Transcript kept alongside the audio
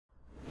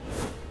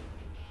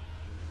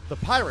The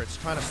Pirates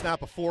trying to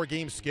snap a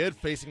 4-game skid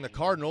facing the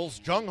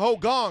Cardinals. Jung Ho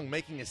Kang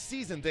making his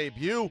season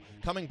debut,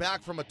 coming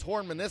back from a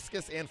torn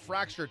meniscus and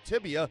fractured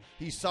tibia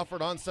he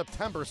suffered on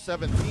September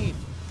 17th.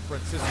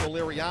 Francisco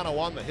Liriano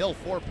on the hill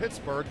for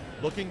Pittsburgh,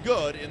 looking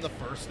good in the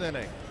first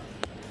inning.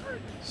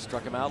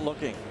 Struck him out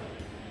looking.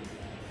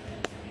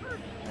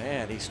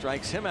 And he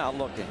strikes him out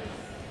looking.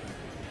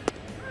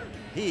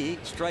 He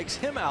strikes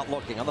him out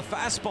looking on the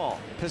fastball.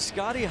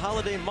 Piscotty,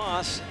 Holiday,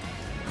 Moss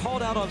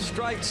called out on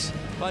strikes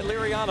by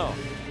Liriano.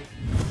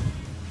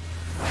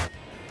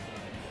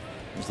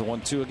 Here's the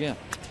 1-2 again.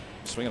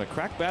 Swinging a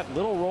crack bat,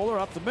 little roller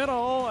up the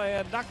middle,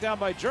 and knocked down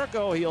by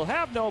Jerko. He'll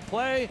have no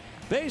play.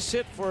 Base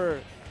hit for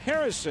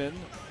Harrison.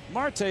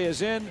 Marte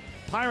is in.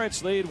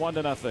 Pirates lead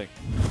 1-0.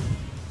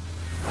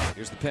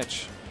 Here's the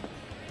pitch.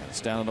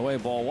 It's down and away,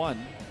 ball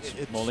one.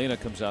 Molina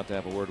comes out to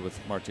have a word with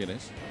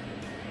Martinez.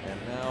 And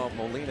now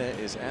Molina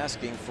is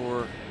asking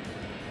for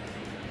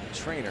a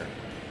trainer.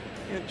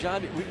 You know,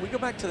 John, we go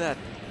back to that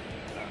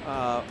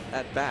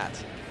at bat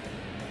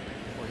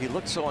where he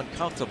looked so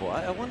uncomfortable.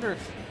 I wonder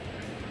if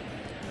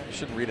I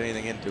shouldn't read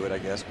anything into it, I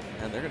guess.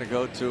 And they're going to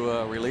go to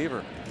a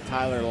reliever.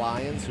 Tyler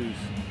Lyons, who's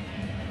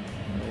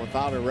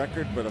without a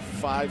record but a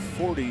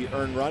 .540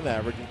 earned run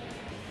average.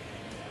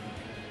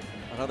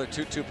 Another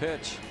 2-2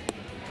 pitch.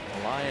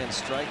 The Lions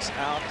strikes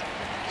out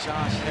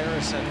Josh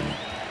Harrison.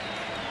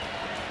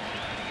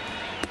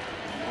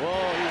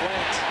 Whoa, he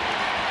went.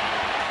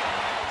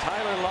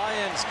 Tyler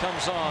Lyons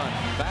comes on.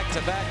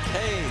 Back-to-back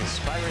Ks.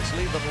 Pirates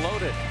leave them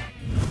loaded.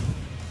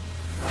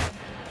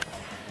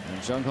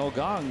 And Jung Ho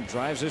Kang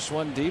drives this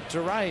one deep to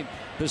right.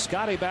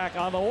 Piscotty back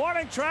on the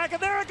warning track, and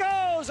there it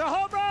goes! A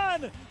home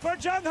run for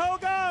Jung Ho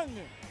Kang!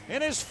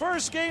 In his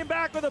first game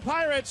back with the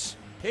Pirates,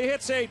 he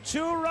hits a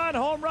 2-run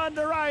home run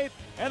to right,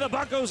 and the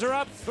Buccos are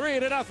up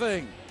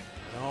 3-0.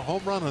 A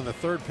home run on the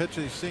third pitch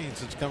he's seen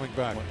since coming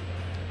back.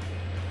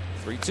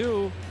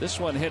 3-2. This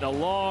one hit a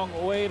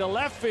long way to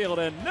left field,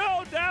 and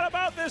no doubt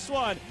about this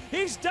one.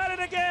 He's done it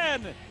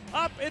again.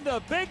 Up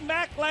into Big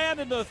Mac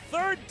land in the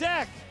third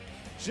deck.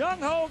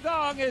 Jung Ho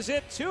Kang has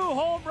hit 2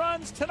 home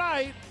runs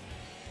tonight,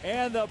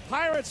 and the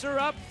Pirates are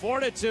up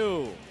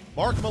 4-2.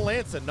 Mark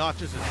Melanson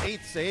notches his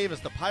 8th save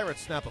as the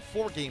Pirates snap a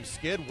 4-game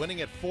skid,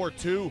 winning at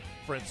 4-2.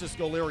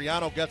 Francisco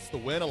Liriano gets the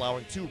win,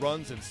 allowing 2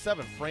 runs in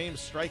 7 frames,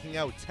 striking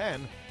out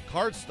 10.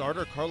 Card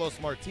starter Carlos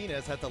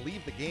Martinez had to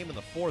leave the game in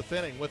the 4th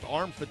inning with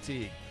arm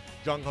fatigue.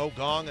 Jung Ho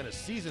Kang in his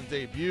season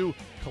debut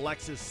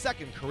collects his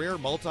 2nd career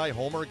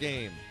multi-homer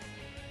game.